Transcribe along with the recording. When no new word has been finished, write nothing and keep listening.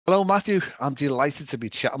Hello, Matthew. I'm delighted to be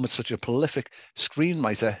chatting with such a prolific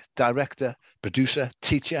screenwriter, director, producer,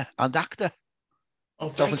 teacher, and actor. Oh,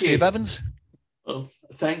 Myself and thank you. Steve Evans. Oh,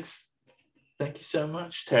 thanks. Thank you so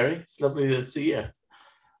much, Terry. It's lovely to see you.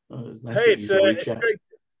 Oh, it's nice Hey, that you can reach out.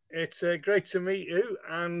 It's great to meet you.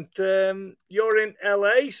 And you're in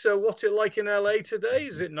LA. So, what's it like in LA today?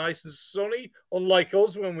 Is it nice and sunny? Unlike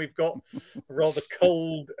us, when we've got a rather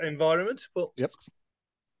cold environment. But yep.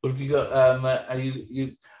 What have you got? Are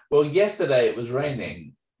you? Well, yesterday it was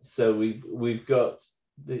raining, so we've got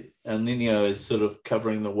the El Nino is sort of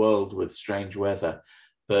covering the world with strange weather,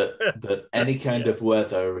 but any kind of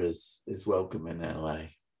weather is welcome in LA.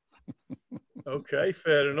 Okay,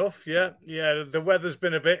 fair enough. Yeah. The weather's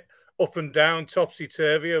been a bit up and down,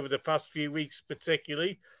 topsy-turvy over the past few weeks,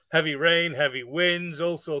 particularly. Heavy rain, heavy winds,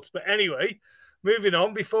 all sorts. But anyway, moving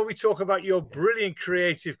on, before we talk about your brilliant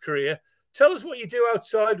creative career, tell us what you do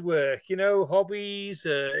outside work, hobbies,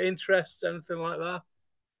 interests, anything like that.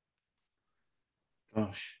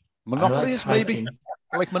 Gosh. Monopolies, maybe?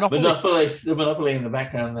 Like Monopoly? The Monopoly in the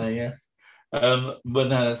background there, yes. But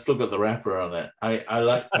no, it's still got the wrapper on it. I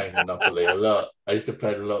like playing Monopoly a lot. I used to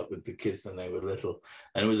play it a lot with the kids when they were little,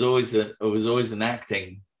 and it was always an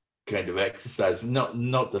acting kind of exercise,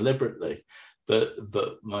 not deliberately, but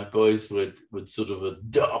my boys would sort of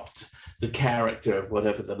adopt the character of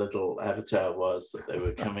whatever the little avatar was that they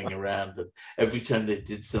were coming around, and every time they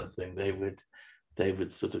did something, they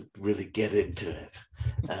would sort of really get into it.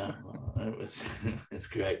 It's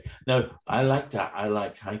great. No, I like that. I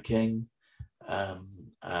like hiking. I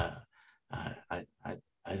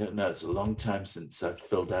don't know. It's a long time since I've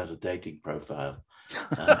filled out a dating profile.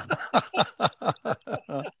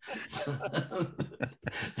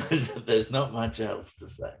 There's not much else to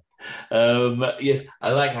say. Yes,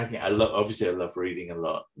 I like hiking. I love reading a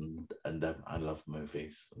lot, and I love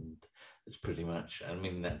movies, and it's pretty much. I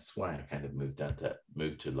mean, that's why I kind of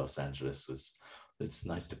moved to Los Angeles. It's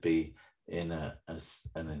nice to be in a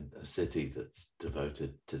city that's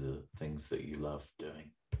devoted to the things that you love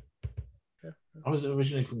doing. Yeah. I was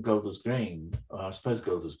originally from Golders Green. I suppose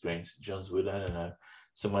Golders Green, St John's Wood. I don't know,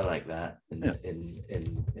 somewhere like that in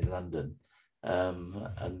London.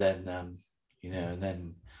 And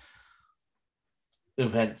then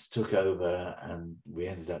events took over, and we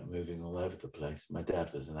ended up moving all over the place. My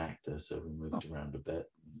dad was an actor, so we moved around a bit,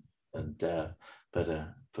 and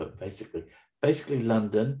but basically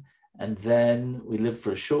London. And then we lived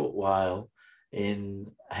for a short while in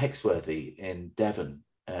Hexworthy in Devon,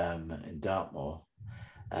 in Dartmoor,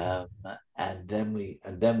 and then we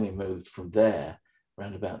moved from there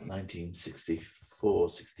around about 1964,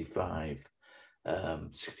 65,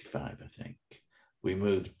 65, I think. We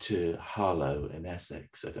moved to Harlow in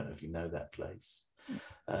Essex. I don't know if you know that place.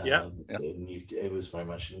 It was very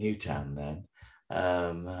much a new town then,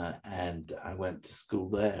 and I went to school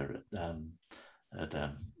there at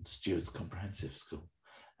Stewart's Comprehensive School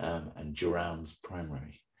and Durand's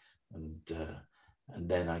Primary, and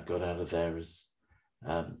then I got out of there as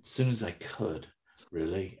soon as I could,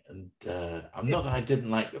 really. And I'm not that I didn't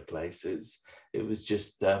like the place. It was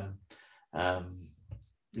just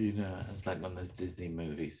it's like one of those Disney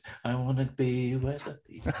movies. I want to be where the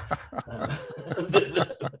people.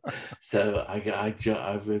 So I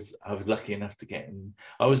was lucky enough to get in.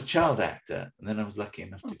 I was a child actor, and then I was lucky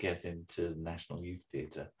enough to get into the National Youth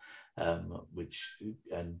Theatre,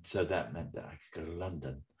 and so that meant that I could go to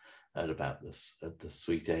London at the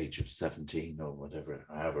sweet age of 17 or whatever,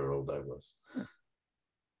 however old I was.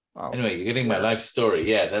 Wow. Anyway, you're getting my life story.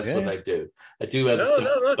 Yeah, that's what I do. I do other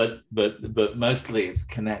stuff, but mostly it's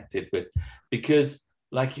connected with, because,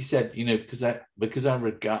 like you said, because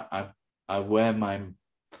I wear my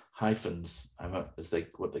hyphens. I'm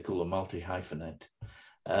what they call a multi-hyphenate.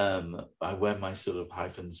 I wear my sort of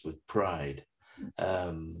hyphens with pride.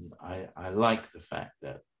 I like the fact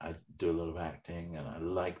that I do a lot of acting, and I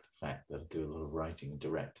like the fact that I do a lot of writing and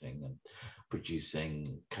directing and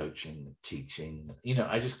producing, coaching, teaching.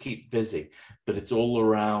 I just keep busy, but it's all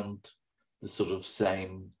around the sort of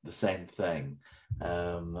same thing.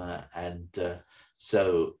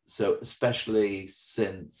 So especially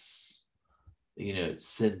since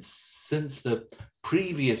the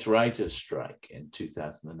previous writers' strike in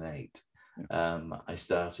 2008. I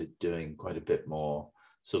started doing quite a bit more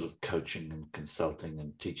sort of coaching and consulting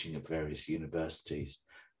and teaching at various universities,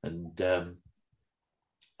 and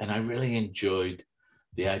I really enjoyed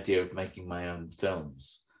the idea of making my own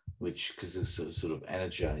films, because I was sort of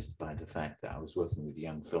energized by the fact that I was working with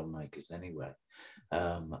young filmmakers anyway,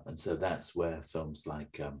 and so that's where films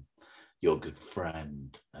like Your Good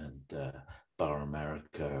Friend and Bar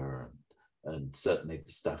America and and certainly the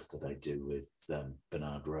stuff that I do with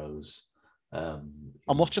Bernard Rose. I'm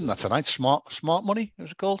watching that tonight. Smart Money,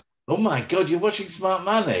 is it called? Oh my God, you're watching Smart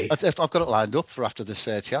Money? I've got it lined up for after this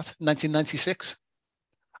chat. 1996.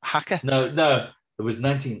 Hacker. No, it was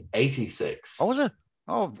 1986. Oh, was it?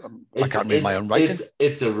 Oh, I can't read my own writing.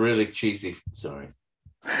 It's a really cheesy. Sorry.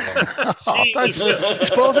 Oh, don't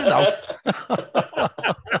spoil it now.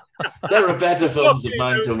 There are better films of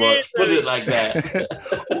mine to watch. Put it like that.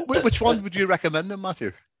 Which one would you recommend them,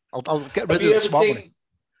 Matthew? I'll get rid of Smart Money.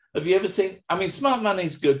 Have you ever seen? I mean, Smart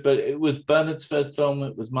Money's good, but it was Bernard's first film.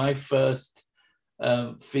 It was my first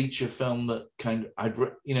feature film that kind of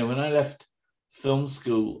when I left film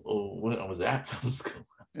school, or when I was at film school,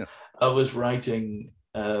 I was writing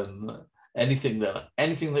anything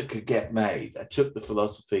that could get made. I took the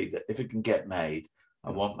philosophy that if it can get made,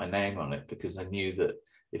 I want my name on it, because I knew that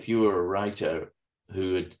if you were a writer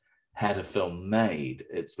who had a film made,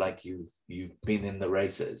 it's like you've been in the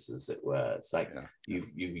races, as it were. It's like you.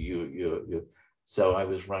 So I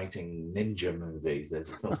was writing ninja movies. There's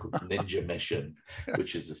a film called Ninja Mission,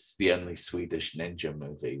 which is the only Swedish ninja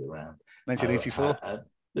movie around. 1984.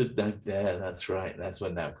 Yeah, that's right. That's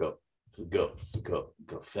when that got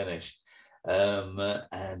finished.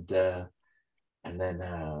 And then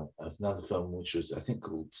another film, which was, I think,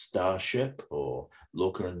 called Starship, or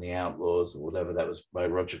Lorca and the Outlaws, or whatever. That was by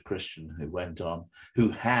Roger Christian, who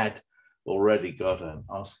had already got an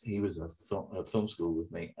Oscar. He was at film school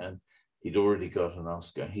with me, and he'd already got an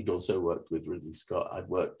Oscar. He'd also worked with Ridley Scott. I'd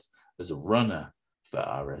worked as a runner for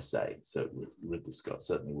RSA, so Ridley Scott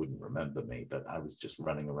certainly wouldn't remember me, but I was just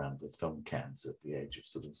running around with film cans at the age of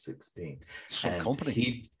sort of 16. And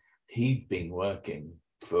company. He'd been working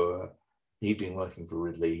for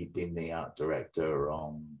Ridley. He'd been the art director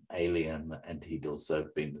on Alien, and he'd also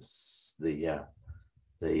been the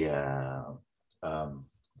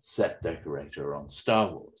set decorator on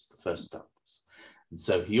Star Wars, the first Star Wars. And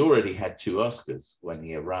so he already had 2 Oscars when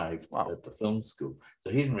he arrived at the film school. So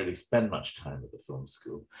he didn't really spend much time at the film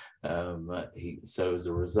school. So as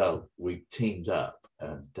a result, we teamed up,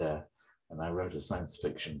 and I wrote a science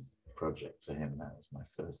fiction project for him. That was my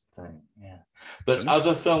first thing. Yeah. But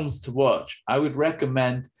other films to watch, I would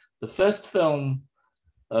recommend the first film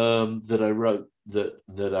that I wrote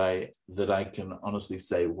that I can honestly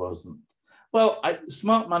say wasn't well.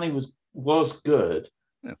 Smart Money was good.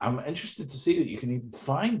 Yeah. I'm interested to see that you can even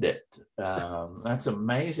find it. That's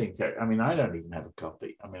amazing. I mean, I don't even have a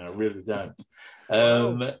copy. I mean, I really don't.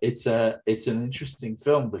 It's an interesting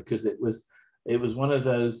film, because it was one of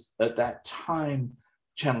those, at that time,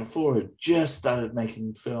 Channel 4 had just started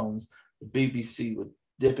making films. The BBC were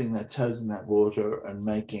dipping their toes in that water and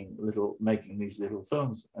making these little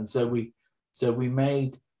films. And so we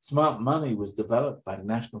made Smart Money. Was developed by the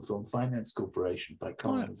National Film Finance Corporation by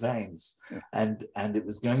Colin Vaines, and it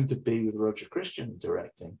was going to be with Roger Christian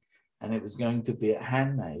directing, and it was going to be at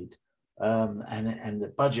Handmade, and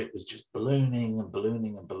the budget was just ballooning and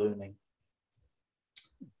ballooning and ballooning.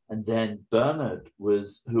 And then Bernard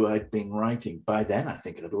who I'd been writing by then. I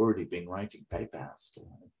think I'd already been writing Paperhouse for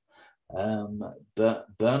him. But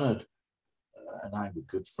Bernard and I were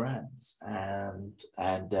good friends, and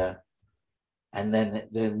then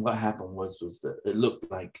what happened was that it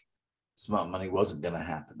looked like Smart Money wasn't going to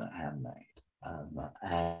happen at Handmade,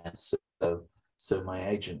 and so my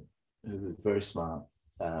agent, who was very smart,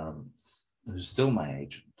 who's still my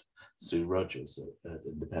agent, Sue Rodgers at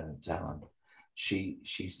Independent Talent. She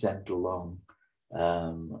sent along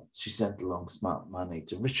Smart Money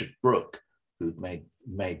to Richard Brooke, who'd made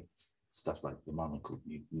stuff like The Monocle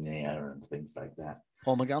Mutineer and things like that.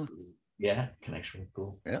 Paul McGann. Yeah, connection with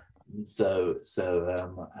Paul. Yeah. So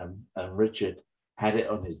Richard had it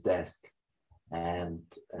on his desk, and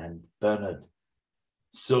Bernard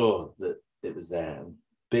saw that it was there. And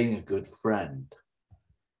being a good friend,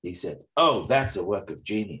 he said, "Oh, that's a work of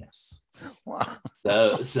genius." Wow.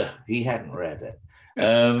 So he hadn't read it.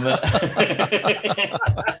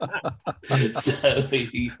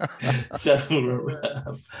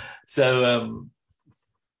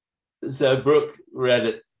 So Brooke read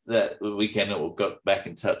it that weekend, or got back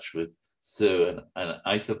in touch with Sue, and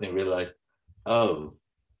I suddenly realized, oh,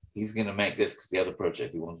 he's going to make this, because the other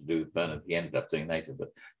project he wanted to do with Bernard, he ended up doing later, but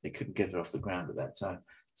they couldn't get it off the ground at that time.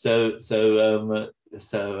 So it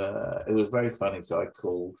was very funny. So I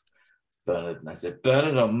called Bernard and I said,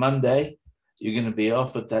 "Bernard, on Monday, you're going to be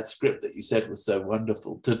offered that script that you said was so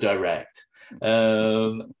wonderful to direct.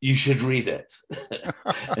 You should read it."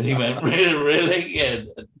 And he went, "Really?" And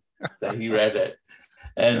so he read it,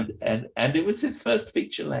 and it was his first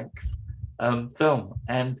feature-length film,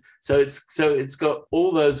 and so it's got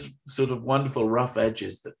all those sort of wonderful rough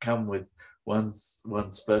edges that come with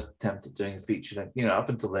one's first attempt at doing a feature length. You know, up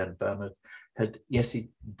until then, Bernard had, yes, he'd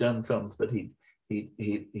done films, but he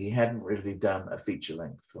hadn't really done a feature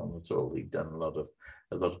length film at all. He'd done a lot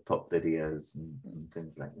of pop videos and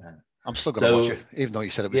things like that. I'm still going to watch it, even though you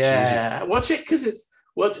said it was cheesy. Yeah, watch it, because it's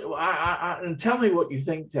and tell me what you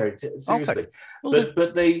think, Terry. Seriously,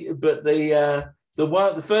 okay.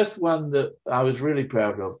 the first one that I was really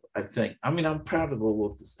proud of, I think. I mean, I'm proud of all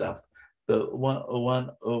of the stuff. But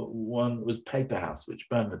one was Paperhouse, which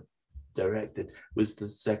Bernard directed, was the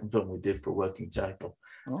second film we did for Working Title,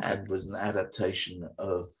 and was an adaptation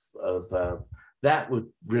of that would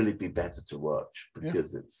really be better to watch,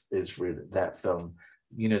 because it's really, that film,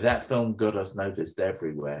 you know, that film got us noticed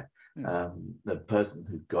everywhere. The person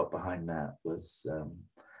who got behind that was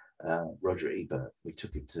Roger Ebert. We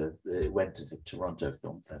took it went to the Toronto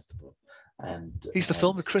Film Festival, and he's the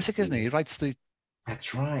film critic, isn't he? He writes the.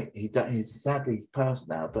 That's right. He's sadly passed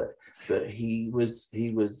now, but he was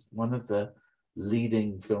one of the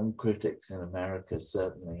leading film critics in America,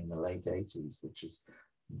 certainly in the late 80s, which is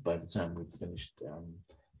by the time we'd finished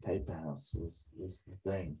Paperhouse was the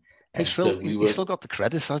thing. And he's still got the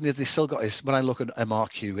credits, hasn't he? He's still got his. When I look at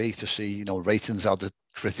MRQE to see, you know, ratings, how the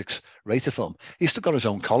critics rate a film, he's still got his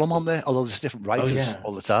own column on there, although there's different writers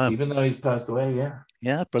all the time. Even though he's passed away,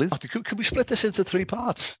 yeah, brilliant. Could we split this into 3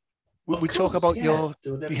 parts? We talk about your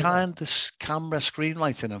behind the camera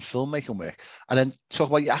screenwriting and filmmaking work, and then talk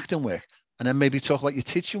about your acting work, and then maybe talk about your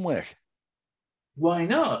teaching work. Why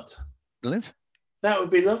not? Brilliant. That would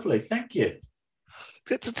be lovely. Thank you.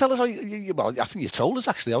 To tell us how well, I think you told us,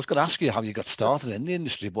 actually. I was going to ask you how you got started in the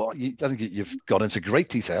industry, but I think you've gone into great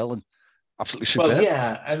detail and absolutely superb. Well,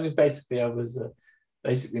 yeah. I mean, basically, I was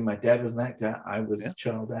my dad was an actor. I was a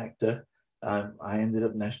child actor. I ended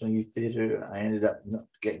up National Youth Theatre. I ended up not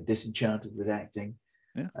getting disenchanted with acting.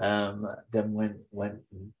 Then went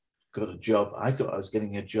got a job. I thought I was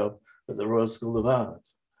getting a job at the Royal School of Art,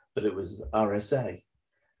 but it was RSA,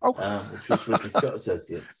 which was Ridley Scott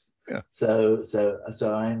Associates. So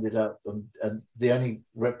I ended up, and the only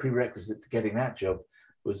prerequisite to getting that job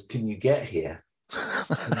was, can you get here?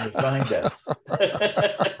 Can you find us?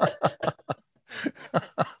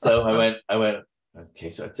 So I went. Okay,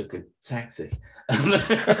 so I took a taxi.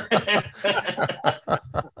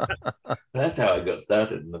 That's how I got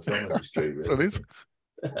started in the film industry, really.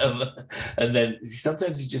 And then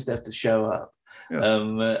sometimes you just have to show up,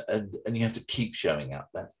 and you have to keep showing up.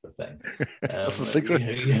 That's the thing. That's the secret.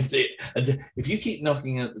 You have to, and if you keep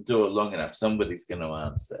knocking at the door long enough, somebody's going to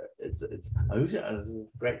answer. It's a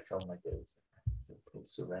great filmmaker.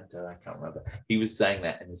 Sorrento, I can't remember. He was saying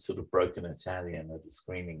that in a sort of broken Italian at a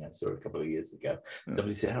screening I saw a couple of years ago.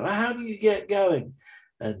 Somebody said, well, how do you get going?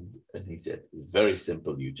 And he said, it's very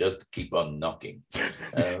simple. You just keep on knocking.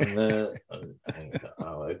 And I thought,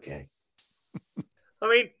 oh, okay. I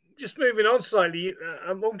mean, just moving on slightly,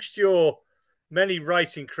 amongst your many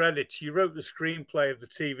writing credits, you wrote the screenplay of the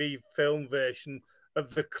TV film version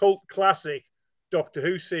of the cult classic Doctor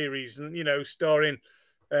Who series, and, you know, starring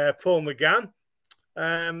Paul McGann.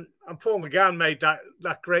 And Paul McGann made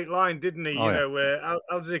that great line, didn't he? How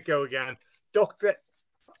does it go again? Doctor,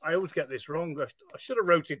 I always get this wrong. I should have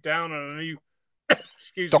wrote it down on a new.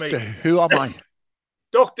 Excuse me. Doctor, who am I?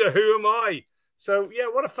 Doctor, who am I? So yeah,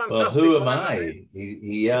 what a fantastic. Well, who am I?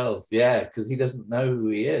 He yells, because he doesn't know who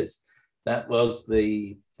he is. That was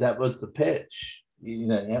the pitch. You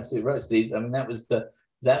know, you're absolutely right, Steve. I mean, that was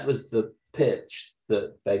the pitch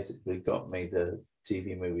that basically got me the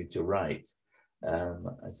TV movie to write.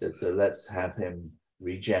 I said, so let's have him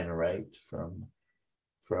regenerate from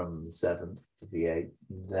the 7th to the 8th,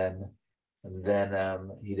 and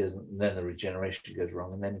then he doesn't. Then the regeneration goes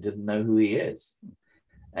wrong, and then he doesn't know who he is.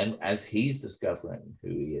 And as he's discovering who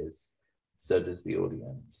he is, so does the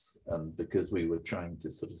audience. Because we were trying to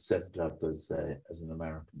sort of set it up as an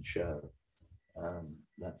American show,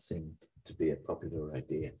 that seemed to be a popular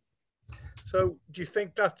idea. So, do you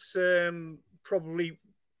think that's probably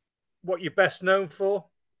what you're best known for,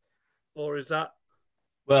 or is that?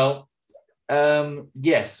 Well,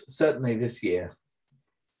 yes, certainly this year.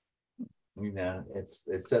 You know, it's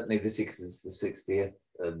certainly this year because it's the 60th,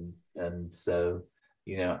 and so,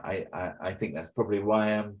 you know, I think that's probably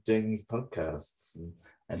why I'm doing these podcasts,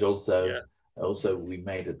 and also we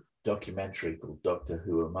made a documentary called Doctor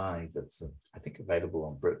Who Am I that's I think available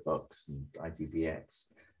on BritBox and ITVX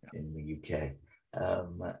in the UK.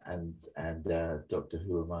 And Doctor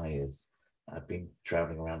Who Am I is, I've been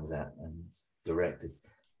traveling around with that, and it's directed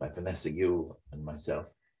by Vanessa Yuille and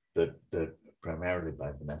myself, but primarily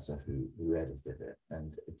by Vanessa who edited it,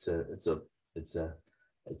 and it's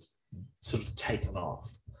sort of taken off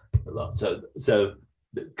a lot. So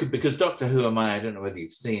because Doctor Who Am I don't know whether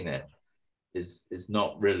you've seen it, is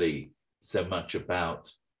not really so much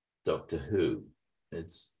about Doctor Who.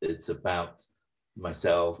 It's about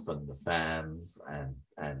myself and the fans and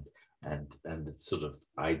the sort of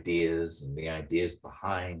ideas and the ideas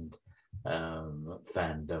behind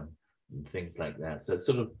fandom and things like that.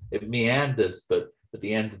 So it meanders, but at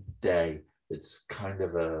the end of the day, it's kind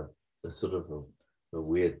of a sort of a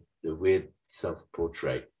weird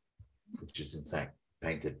self-portrait, which is in fact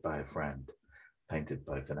painted by a friend, painted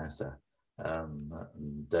by Vanessa.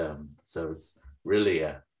 So it's really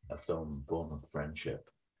a film born of friendship.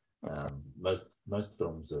 Most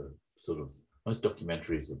films are most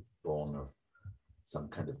documentaries are born of some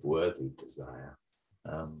kind of worthy desire.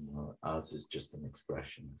 Ours is just an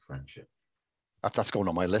expression of friendship. That's going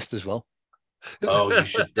on my list as well. Oh, you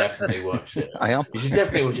should definitely watch it. I am. You should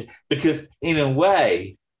definitely watch it, because in a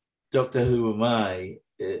way, Doctor Who Am I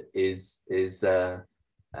is a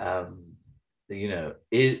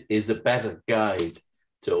better guide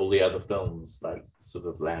to all the other films, like sort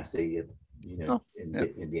of Lassie and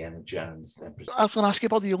Indiana Jones. I was going to ask you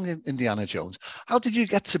about the young Indiana Jones. How did you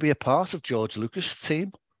get to be a part of George Lucas'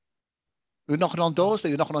 team? You were knocking on doors. You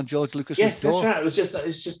were knocking on George Lucas's door. Yes, that's right.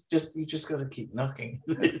 It's just you just got to keep knocking.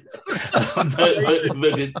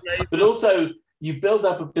 but also you build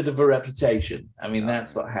up a bit of a reputation. I mean,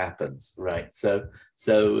 that's what happens, right? So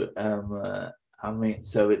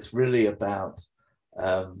it's really about.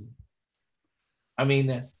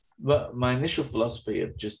 My initial philosophy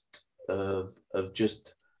of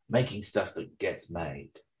just making stuff that gets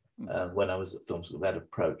made. When I was at film school, that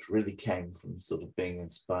approach really came from sort of being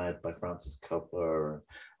inspired by Francis Coppola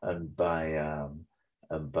and by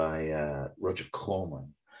Roger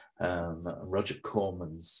Corman. Roger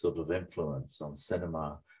Corman's sort of influence on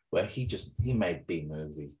cinema, where he made B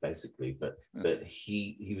movies basically, but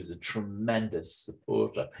he was a tremendous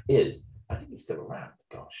supporter. I think he's still around.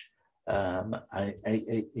 Gosh. A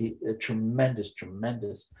tremendous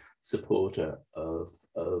supporter of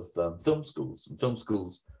film schools, and film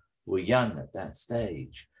schools were young at that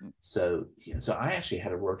stage. So I actually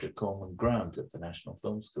had a Roger Corman grant at the National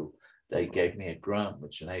Film School. They gave me a grant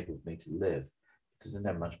which enabled me to live, because I didn't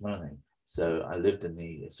have much money. So I lived in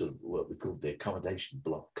the sort of what we called the accommodation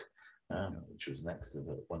block, which was next to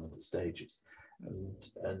one of the stages.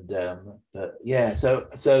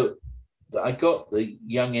 So I got the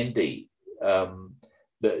young indie,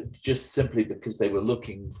 but just simply because they were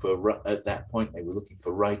looking for, at that point, they were looking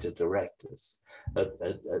for writer-directors.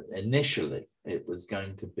 Initially, it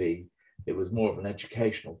was more of an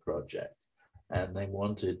educational project, and they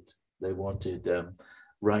wanted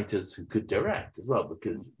writers who could direct as well,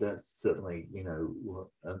 because that's certainly,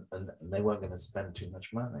 and they weren't going to spend too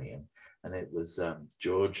much money. And it was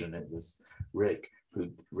George and it was Rick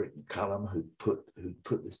Cullum who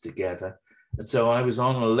put this together. And so I was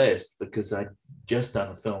on a list because I'd just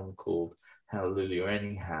done a film called Hallelujah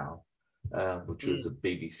Anyhow, which was a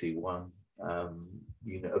BBC One, a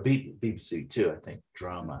BBC Two, I think,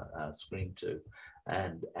 drama, Screen 2,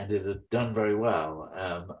 and it had done very well.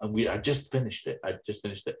 And I just finished it.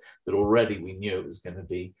 But already we knew it was going to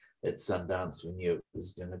be at Sundance. We knew it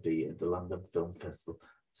was going to be at the London Film Festival.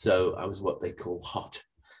 So I was what they call hot.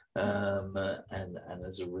 And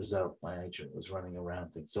as a result, my agent was running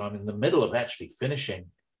around things. So I'm in the middle of actually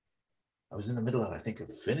finishing. I was in the middle of, I think,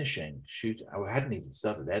 finishing shooting. I hadn't even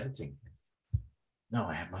started editing. No,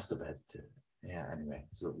 I must have edited. Yeah, anyway,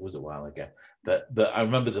 so it was a while ago. But I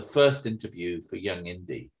remember the first interview for Young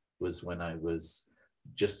Indie was when I was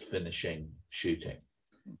just finishing shooting.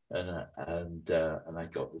 And I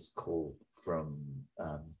got this call from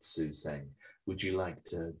Sue saying, "Would you like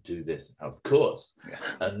to do this?" Of course. Yeah.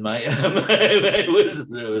 And it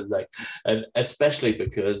was like, and especially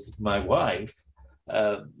because my wife,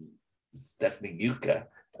 Stephanie Yuka,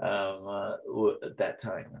 at that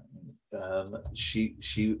time, she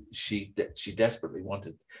desperately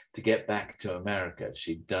wanted to get back to America.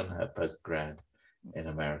 She'd done her postgrad in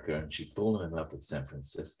America, and she'd fallen in love with San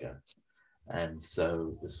Francisco. And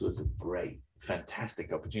so this was a great,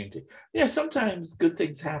 fantastic opportunity. Sometimes good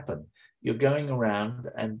things happen. You're going around,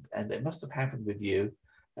 and it must have happened with you.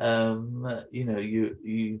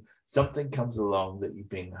 You something comes along that you've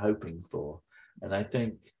been hoping for, and I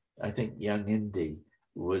think Young Indie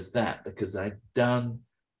was that, because I'd done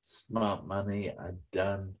Smart Money, I'd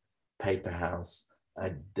done Paperhouse,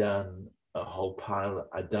 I'd done a whole pile.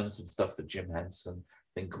 I'd done some stuff for Jim Henson,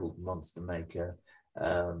 a thing called Monster Maker.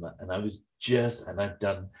 And I've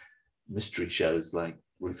done mystery shows like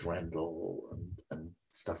Ruth Rendell and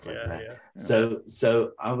stuff like that. Yeah.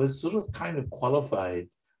 So I was sort of kind of qualified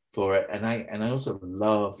for it. And I also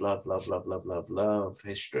love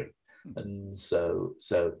history. And so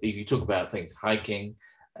you talk about things, hiking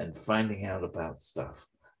and finding out about stuff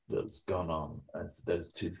that's gone on.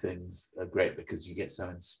 Those two things are great because you get so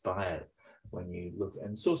inspired when you look,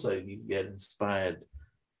 and it's also, you get inspired.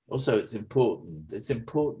 Also, it's important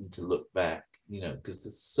to look back, you know, because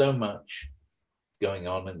there's so much going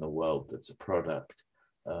on in the world that's a product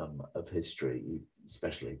of history,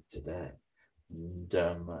 especially today.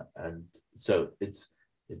 And so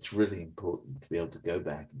it's really important to be able to go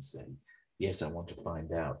back and say, yes, I want to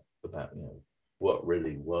find out about, you know, what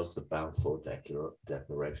really was the Balfour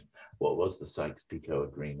Declaration, what was the Sykes-Picot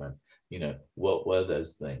Agreement, you know, what were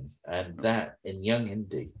those things? And that, in young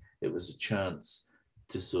Indy, it was a chance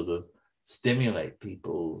to sort of stimulate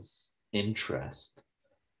people's interest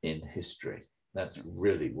in history. That's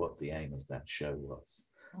really what the aim of that show was.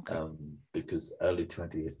 Okay. Because early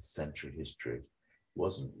 20th century history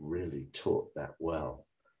wasn't really taught that well,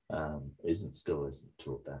 still isn't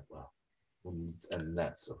taught that well. And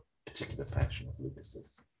that's a particular passion of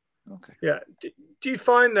Lucas's. Okay. Yeah. Do you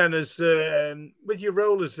find then, as with your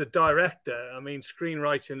role as a director, I mean,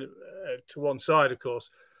 screenwriting to one side, of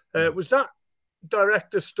course, was that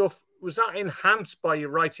director stuff, was that enhanced by your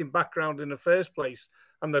writing background in the first place,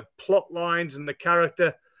 and the plot lines and the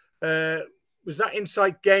character? Was that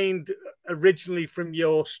insight gained originally from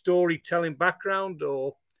your storytelling background,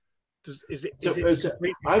 or is it completely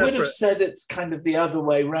separate? I would have said it's kind of the other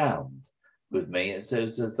way round with me. It's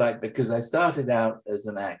like, because I started out as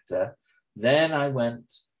an actor, then I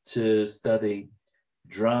went to study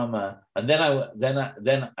drama, and then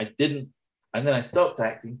I stopped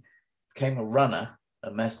acting, became a runner,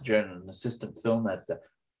 a messenger, and an assistant film editor.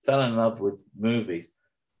 Fell in love with movies,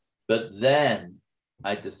 but then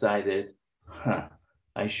I decided,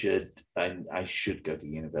 I should go to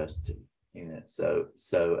university, you know. So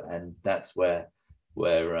and that's where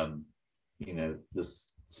you know,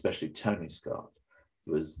 this, especially Tony Scott,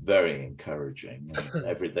 was very encouraging,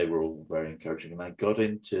 and they were all very encouraging. And I got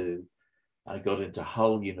into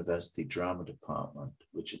Hull University Drama Department,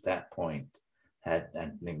 which at that point had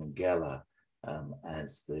Anthony Minghella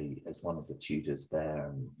as one of the tutors there,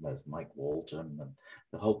 and there's Mike Walton and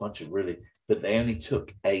a whole bunch of but they only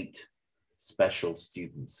took 8 special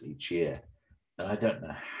students each year, and I don't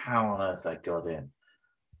know how on earth I got in,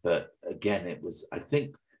 but again, it was, I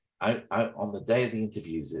think, I on the day of the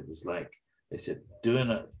interviews, it was like they said,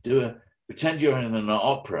 pretend you're in an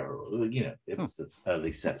opera, or, you know, it was the early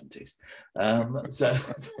 70s, so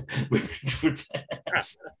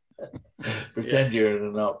pretend you're in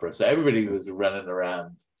an opera. So everybody was running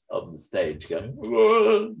around on the stage going,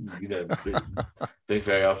 whoa, you know, being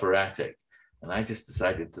very operatic. And I just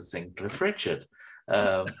decided to sing Cliff Richard.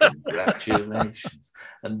 Congratulations.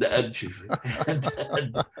 And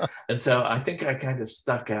so I think I kind of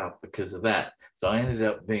stuck out because of that. So I ended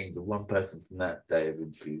up being the one person from that day of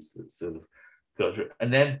interviews that sort of got through.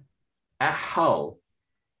 And then at Hull,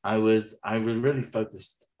 I was really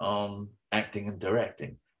focused on acting and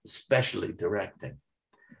directing, especially directing.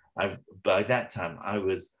 By that time, I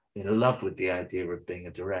was in love with the idea of being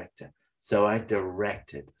a director. So I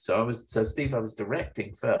directed. So Steve, I was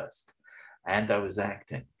directing first, and I was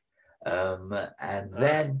acting. And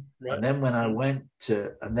then when I went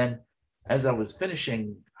to, and then as I was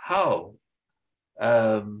finishing Hull,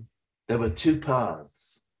 there were 2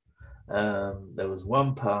 paths. There was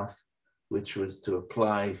one path, which was to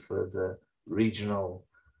apply for the regional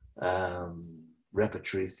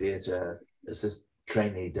repertory theatre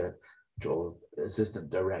trainee or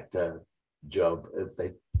assistant director job.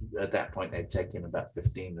 At that point, they'd taken about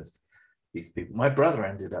 15 of these people. My brother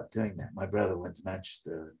ended up doing that. My brother went to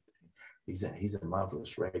Manchester. He's a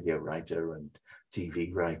marvelous radio writer and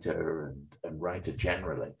TV writer and writer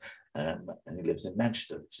generally, and he lives in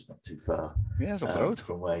Manchester, which is not too far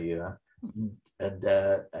from where you are. And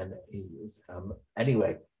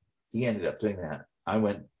anyway, he ended up doing that. I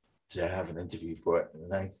went to have an interview for it,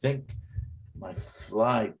 and I think my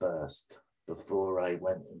fly burst before I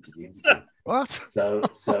went into the interview. What? So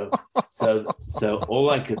all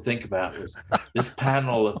I could think about was this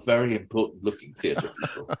panel of very important looking theatre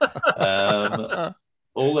people.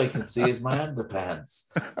 All they can see is my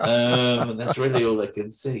underpants. And that's really all they can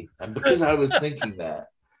see. And because I was thinking that,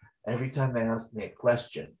 every time they asked me a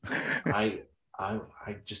question, I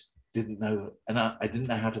just didn't know, and I didn't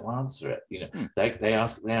know how to answer it. You know, they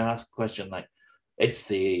asked a question like, it's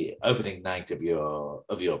the opening night of your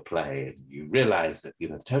play, and you realize that you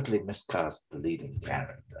have totally miscast the leading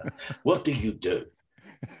character. What do you do?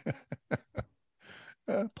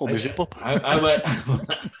 Pull my zip up. I went,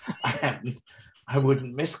 I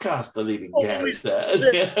wouldn't miscast the leading character.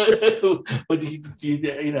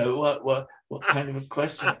 What what kind of a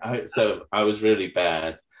question? So I was really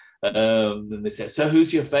bad. And they said, "So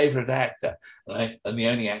who's your favorite actor?" And the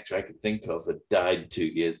only actor I could think of had died 2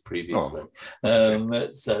 years previously.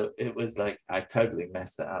 So it was like I totally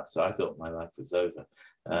messed it up. So I thought my life was over.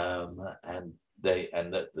 And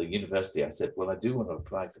at the university, I said, "Well, I do want to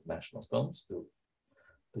apply for National Film School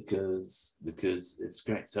because it's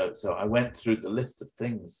great." So I went through the list of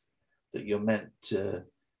things that you're meant to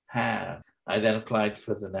have. I then applied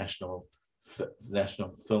for the National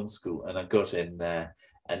Film School, and I got in there.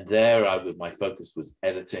 And there, my focus was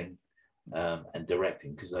editing and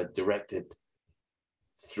directing, because I directed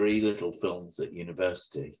 3 little films at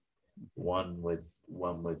university. One with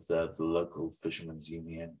the local fishermen's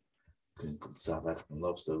union called South African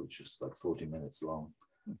Lobster, which was like 40 minutes long,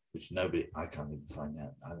 which I can't even find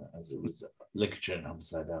out. As it was Literature and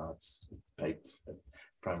Homicide Arts,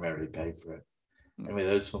 primarily paid for it. Anyway,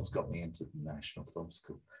 those films got me into the National Film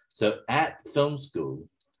School. So at film school,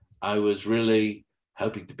 I was really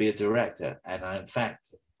hoping to be a director. And in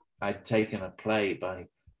fact, I'd taken a play by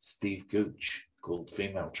Steve Gooch called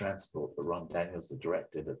Female Transport that Ron Daniels had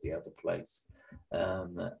directed at the other place.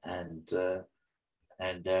 And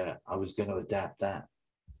I was going to adapt that.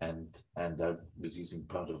 And I was using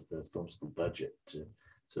part of the film school budget to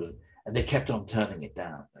sort of, and they kept on turning it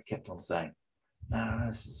down. They kept on saying, "No,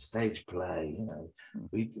 this is a stage play.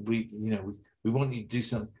 We want you to do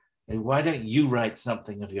something. Why don't you write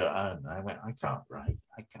something of your own?" I went, "I can't write.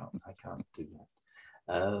 I can't do that."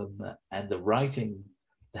 And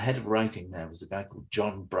the head of writing there was a guy called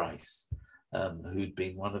John Bryce, who'd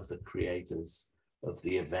been one of the creators of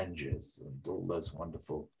The Avengers and all those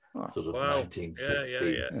wonderful sort of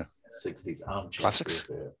 1960s, 60s armchair classics,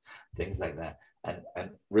 things like that. And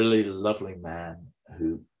really lovely man,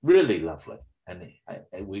 who really lovely. And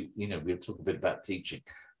we'll talk a bit about teaching,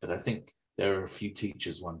 but I think there are a few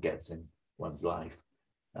teachers one gets in one's life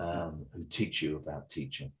who teach you about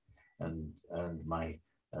teaching. And my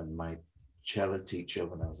cello teacher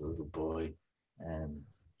when I was a little boy and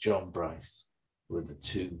John Bryce were the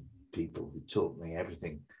 2 people who taught me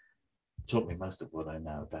most of what I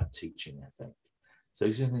know about teaching, I think. So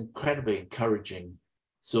he's an incredibly encouraging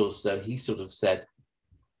source. So he sort of said,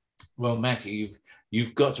 "Well, Matthew,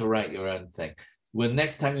 you've got to write your own thing. Well,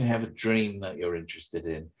 next time you have a dream that you're interested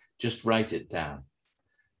in, just write it down."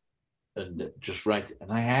 And just write it.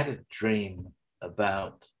 And I had a dream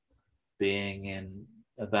about being in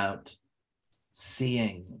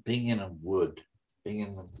a wood,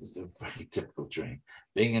 it's a very typical dream,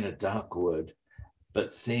 being in a dark wood,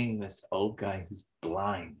 but seeing this old guy who's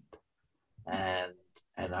blind. And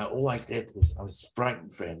all I did was, I was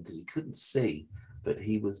frightened for him because he couldn't see, but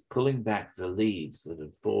he was pulling back the leaves that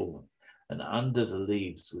had fallen. And under the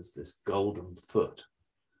leaves was this golden foot,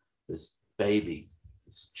 this baby,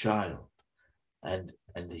 this child. And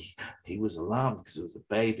he was alarmed because it was a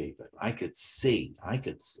baby, but I could see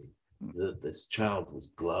that this child was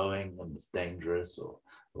glowing and was dangerous, or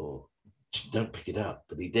don't pick it up,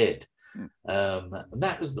 but he did. And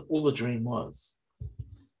that was all the dream was.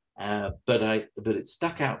 But it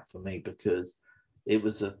stuck out for me because it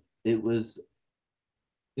was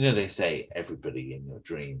they say everybody in your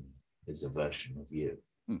dream is a version of you,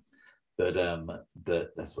 but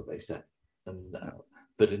that's what they say. And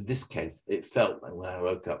but in this case, it felt like when I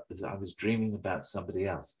woke up, I was dreaming about somebody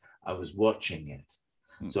else. I was watching it.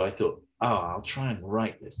 So I thought, I'll try and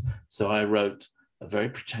write this. So I wrote a very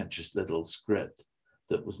pretentious little script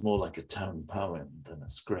that was more like a tone poem than a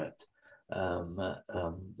script. That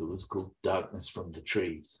was called Darkness from the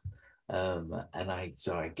Trees.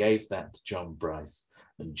 So I gave that to John Bryce,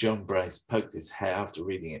 and John Bryce poked his head, after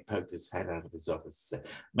reading it, poked his head out of his office and said,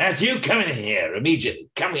 "Matthew, come in here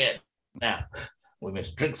immediately. Come here now. We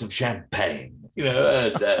must drink some champagne."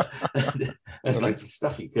 That's like the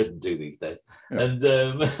stuff you couldn't do these days. And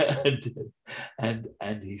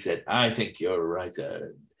he said, "I think you're a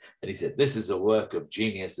writer." And he said, "This is a work of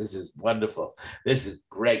genius. This is wonderful. This is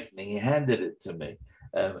great." And he handed it to me,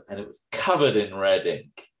 and it was covered in red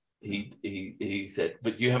ink. He said,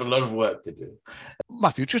 "But you have a lot of work to do."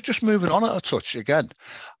 Matthew, just moving on a touch again.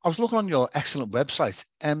 I was looking on your excellent website,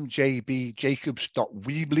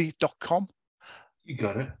 mjbjacobs.weebly.com. You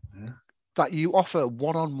got it. Yeah. That you offer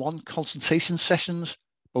one-on-one consultation sessions,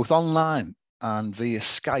 both online and via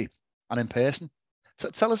Skype and in person.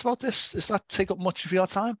 So tell us about this. Does that take up much of your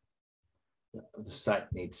time? The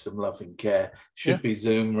site needs some loving care. Should be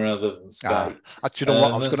Zoom rather than Skype. Do you know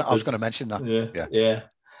what? I was going to mention that.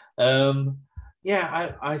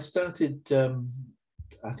 I started.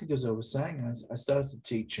 I think, as I was saying, I started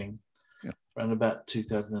teaching around about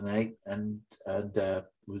 2008, and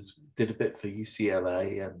did a bit for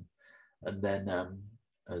UCLA, and then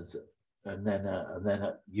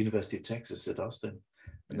at University of Texas at Austin,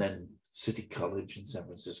 and then City College in San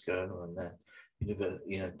Francisco, and then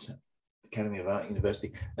Academy of Art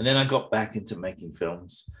University, and then I got back into making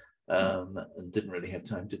films, and didn't really have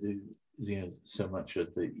time to do so much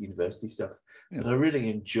of the university stuff, but I really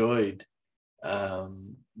enjoyed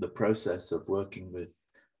the process of working with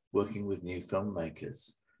new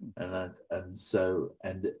filmmakers, and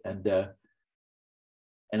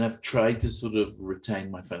I've tried to sort of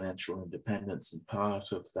retain my financial independence, and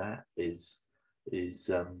part of that is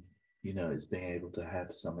being able to have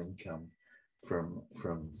some income from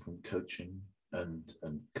coaching and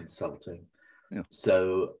consulting.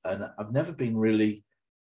 So, and I've never been really.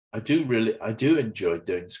 I do enjoy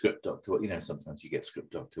doing script doctor work. Sometimes you get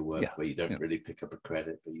script doctor work where you don't really pick up a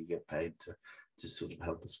credit, but you get paid to sort of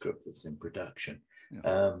help a script that's in production.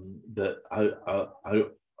 But I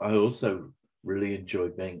also really enjoy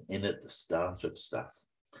being in at the start of stuff.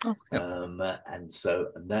 And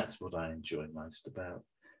that's what I enjoy most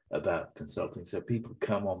about consulting. So people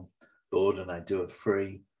come on board, and I do a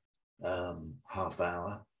free half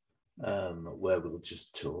hour where we'll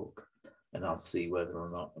just talk. And I'll see whether or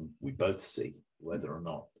not, and we both see whether or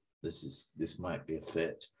not this might be a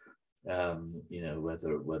fit. Whether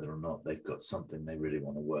or not they've got something they really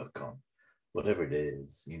want to work on, whatever it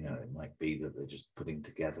is. It might be that they're just putting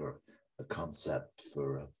together a concept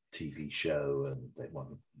for a TV show, and they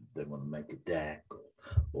want to make a deck,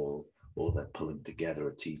 or they're pulling together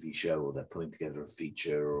a TV show, or they're pulling together a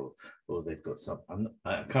feature, or they've got some.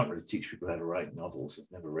 I can't really teach people how to write novels.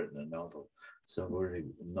 I've never written a novel, so I'm really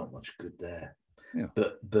not much good there.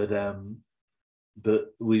 But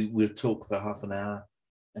we'll talk for half an hour,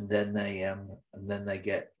 and then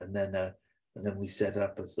we set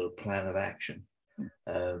up a sort of plan of action.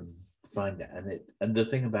 Find it, and the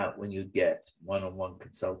thing about when you get one-on-one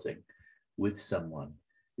consulting with someone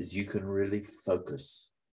is you can really focus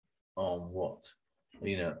on what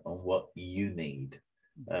you need,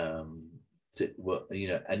 and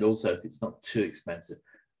also if it's not too expensive,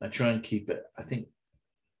 I try and keep it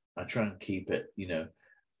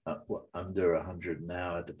under 100 an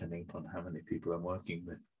hour, depending upon how many people I'm working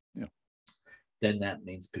with. Then that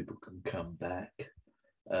means people can come back,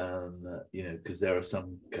 because there are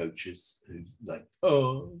some coaches who like,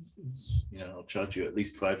 I'll charge you at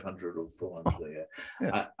least 500 or 400.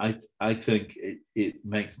 I think it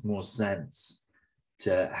makes more sense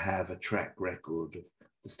to have a track record of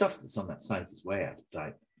the stuff that's on that site is way out of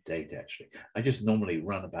date, actually. I just normally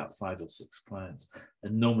run about 5 or 6 clients,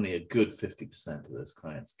 and normally a good 50% of those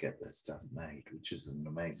clients get their stuff made, which is an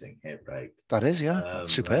amazing hit rate. That is,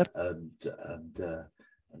 superb.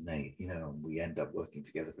 And they, we end up working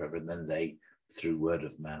together forever, and then they, through word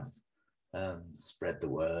of mouth, spread the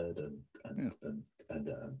word, and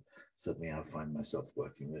suddenly I'll find myself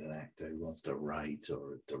working with an actor who wants to write,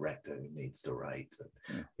 or a director who needs to write,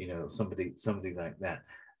 somebody like that.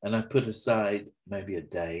 And I put aside maybe a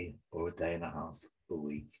day or a day and a half a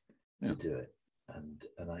week to do it, and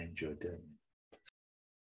I enjoy doing it.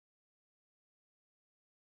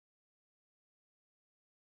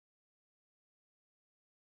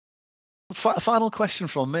 Final question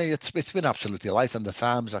from me. It's been absolutely light, and the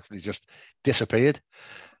time's actually just disappeared.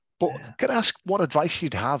 But can I ask what advice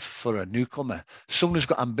you'd have for a newcomer, someone who's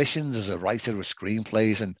got ambitions as a writer of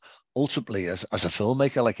screenplays, and ultimately as a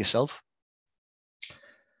filmmaker like yourself?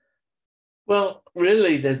 Well,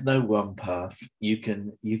 really, there's no one path. You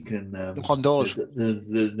can. Honduras. There's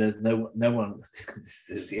no one.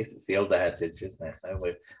 Yes, it's the old adage, isn't it?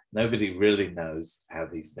 Nobody really knows how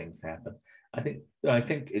these things happen. I think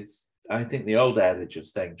the old adage of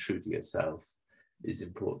staying true to yourself is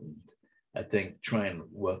important. I think try and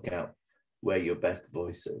work out where your best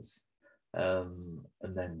voice is, and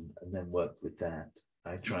then work with that.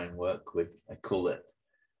 I try and work with. I call it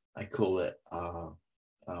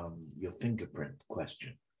your fingerprint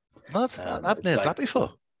question. What? I've never that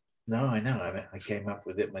before. No, I know. I came up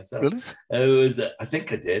with it myself. Really? I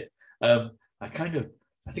think I did. I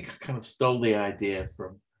think I kind of stole the idea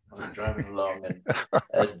from. I was driving along,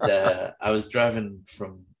 and I was driving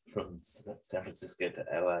from San Francisco to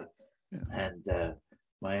LA, and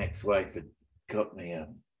my ex-wife had got me a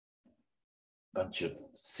bunch of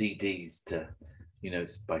CDs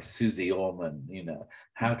by Susie Orman,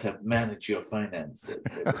 how to manage your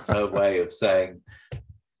finances. It was her way of saying,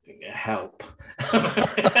 help.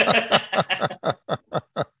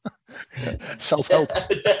 Self-help.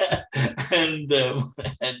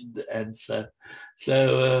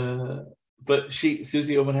 But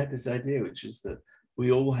Susie Orman had this idea, which is that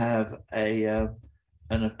we all have an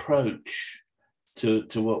approach to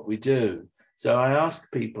what we do. So I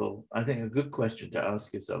ask people, I think a good question to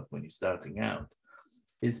ask yourself when you're starting out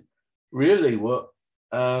is really what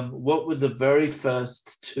were the very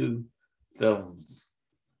first two films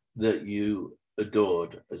that you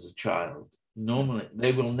adored as a child? Normally,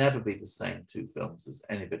 they will never be the same two films as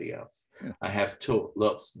anybody else. Yeah. I have taught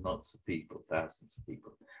lots and lots of people, thousands of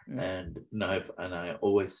people, and I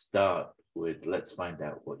always start with, let's find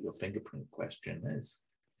out what your fingerprint question is.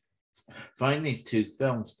 Find these two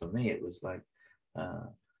films. For me, it was like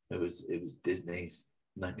it was Disney's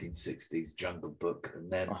 1960s Jungle Book,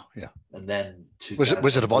 and then and then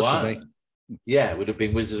Wizard of Oz for me. Yeah, it would have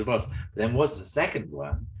been Wizard of Oz. But then what's the second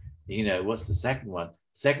one? You know, what's the second one?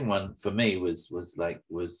 Second one for me was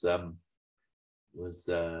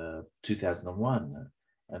 2001,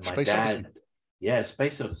 and my dad. Yeah,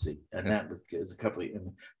 Space Odyssey, and that was a couple of,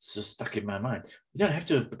 it's just stuck in my mind. You don't have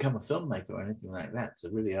to have become a filmmaker or anything like that to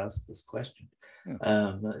really ask this question.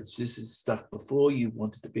 This is stuff before you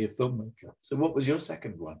wanted to be a filmmaker. So what was your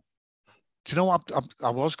second one? Do you know what? I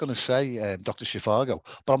was going to say Dr. Zhivago,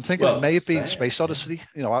 but I'm thinking it may have been Space Odyssey. Yeah.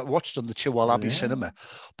 You know, I watched on the Chihuahua Abbey cinema,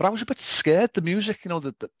 but I was a bit scared. The music, you know,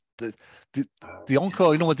 the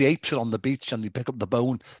encore, you know, when the apes are on the beach and they pick up the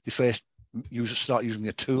bone, they first start using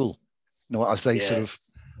a tool. You know, as they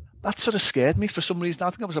that sort of scared me for some reason.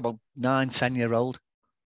 I think I was about 9, 10-year-old.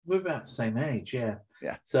 We're about the same age, yeah.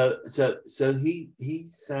 Yeah. So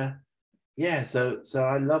he's so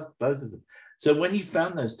I loved both of them. So when you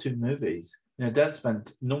found those two movies, you know, don't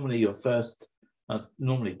spend normally your first.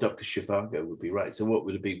 Normally, Dr. Zhivago would be right. So what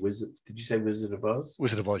would it be? Did you say Wizard of Oz?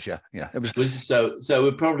 Wizard of Oz, yeah. It was. So it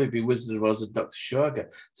would probably be Wizard of Oz and Dr. Zhivago.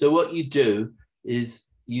 So what you do is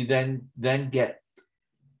you then get.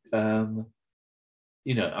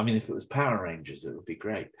 You know, I mean, if it was Power Rangers, it would be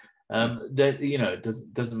great. That, you know, it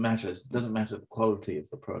doesn't matter. It doesn't matter the quality of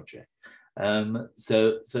the project.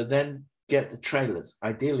 So then get the trailers.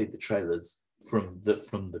 Ideally, the trailers from the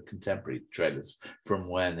contemporary trailers from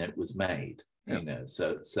when it was made. Yeah. You know,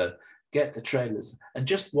 so get the trailers and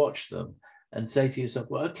just watch them and say to yourself,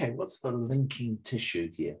 well, okay, what's the linking tissue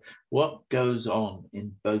here? What goes on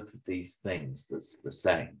in both of these things that's the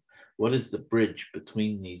same? What is the bridge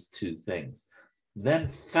between these two things? Then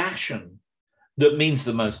fashion that means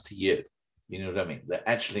the most to you. You know what I mean? That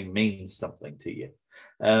actually means something to you.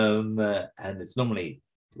 And it's normally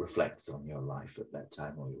reflects on your life at that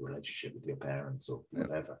time or your relationship with your parents or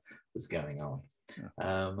whatever was going on.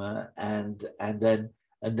 Yeah. And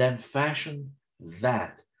then fashion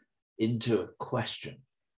that into a question.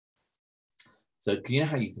 So you know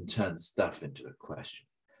how you can turn stuff into a question?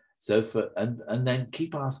 So and then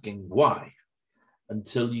keep asking why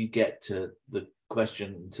until you get to the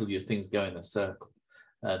question, until your things go in a circle,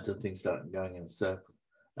 until things start going in a circle.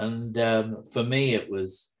 And for me, it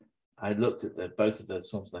was, I looked at both of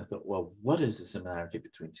those films and I thought, well, what is the similarity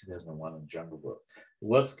between 2001 and Jungle Book?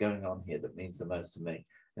 What's going on here that means the most to me?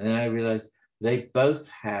 And then I realized they both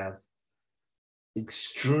have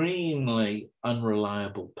extremely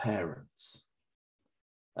unreliable parents.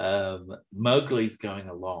 Mowgli's going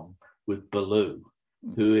along with Baloo,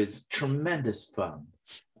 who is tremendous fun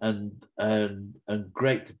and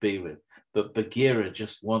great to be with, but Bagheera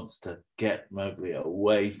just wants to get Mowgli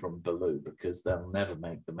away from Baloo because they'll never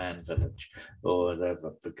make the man village or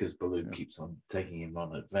whatever, because Baloo keeps on taking him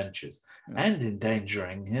on adventures and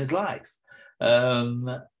endangering his life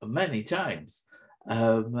many times.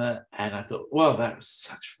 And I thought, well, that was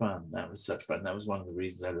such fun. That was such fun. That was one of the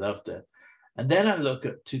reasons I loved it. And then I look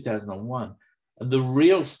at 2001, and the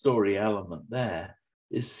real story element there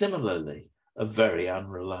is similarly a very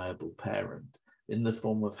unreliable parent in the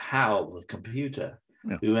form of Hal, the computer,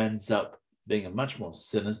 who ends up being a much more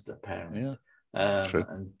sinister parent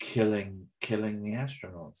and killing the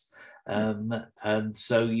astronauts. And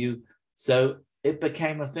so it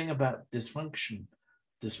became a thing about dysfunctional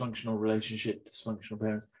relationship, dysfunctional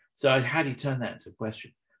parents. So how do you turn that into a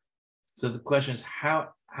question? So the question is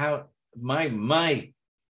how my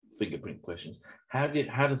fingerprint questions. How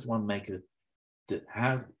does one make a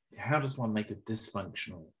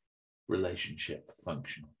dysfunctional relationship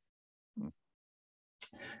functional?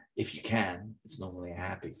 If you can, it's normally a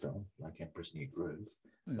happy film like Emperor's New Groove,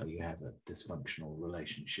 where you have a dysfunctional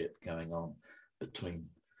relationship going on between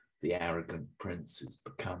the arrogant prince who's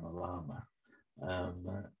become a llama and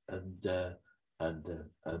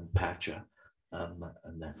Pacha, and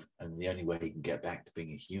the only way he can get back to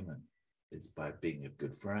being a human is by being a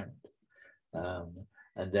good friend.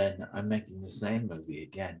 And then I'm making the same movie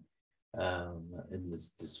again in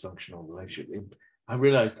this dysfunctional relationship. I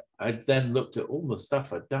realized I then looked at all the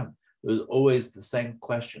stuff I'd done. there was always the same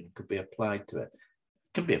question could be applied to it.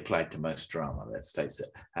 It can be applied to most drama, let's face it.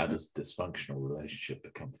 How does dysfunctional relationship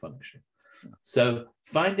become functional? So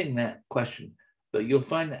finding that question, but you'll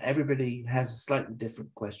find that everybody has a slightly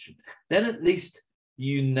different question. Then at least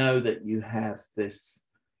you know that you have this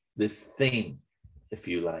theme, if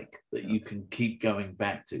you like, that you can keep going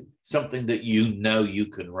back to, something that you know you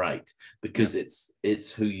can write because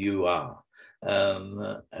it's who you are.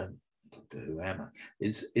 And who am I?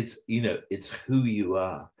 It's you know, it's who you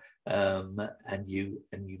are, and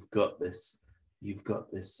you've got this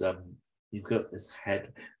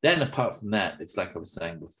head. Then apart from that, it's like I was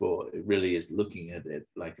saying before, it really is looking at it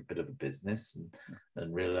like a bit of a business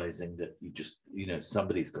and realizing that you know,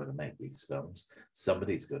 somebody's got to make these films,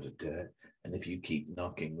 somebody's got to do it. And if you keep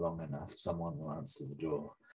knocking long enough, someone will answer the door.